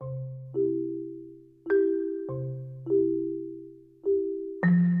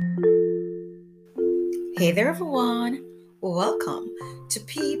Hey there, everyone. Welcome to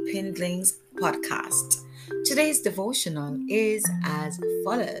Peepindling's podcast. Today's devotional is as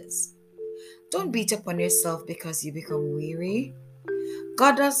follows. Don't beat up on yourself because you become weary.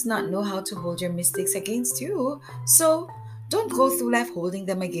 God does not know how to hold your mistakes against you, so don't go through life holding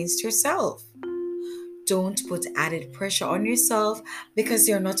them against yourself. Don't put added pressure on yourself because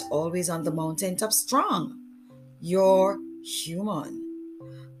you're not always on the mountaintop strong. You're human.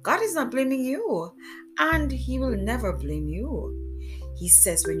 God is not blaming you, and He will never blame you. He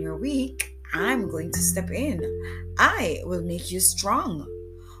says, when you're weak, I'm going to step in. I will make you strong.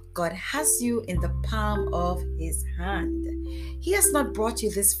 God has you in the palm of His hand. He has not brought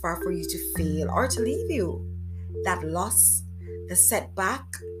you this far for you to fail or to leave you. That loss, the setback,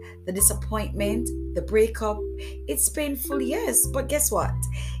 the disappointment, the breakup, it's painful, yes, but guess what?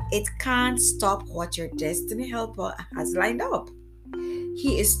 It can't stop what your destiny helper has lined up.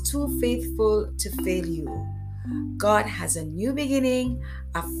 He is too faithful to fail you. God has a new beginning,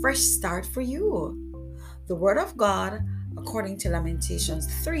 a fresh start for you. The Word of God, according to Lamentations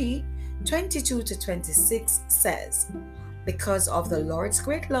 3:22-26, says, because of the Lord's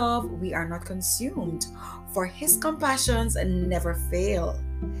great love, we are not consumed, for His compassions never fail.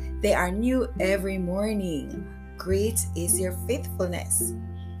 They are new every morning. Great is your faithfulness.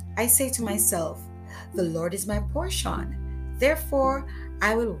 I say to myself, the Lord is my portion. Therefore,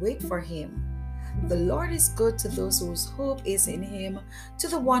 I will wait for Him. The Lord is good to those whose hope is in Him. To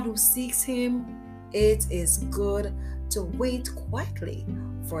the one who seeks Him, it is good to wait quietly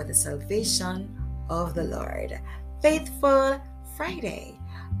for the salvation of the Lord. Faithful Friday.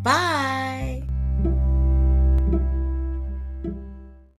 Bye.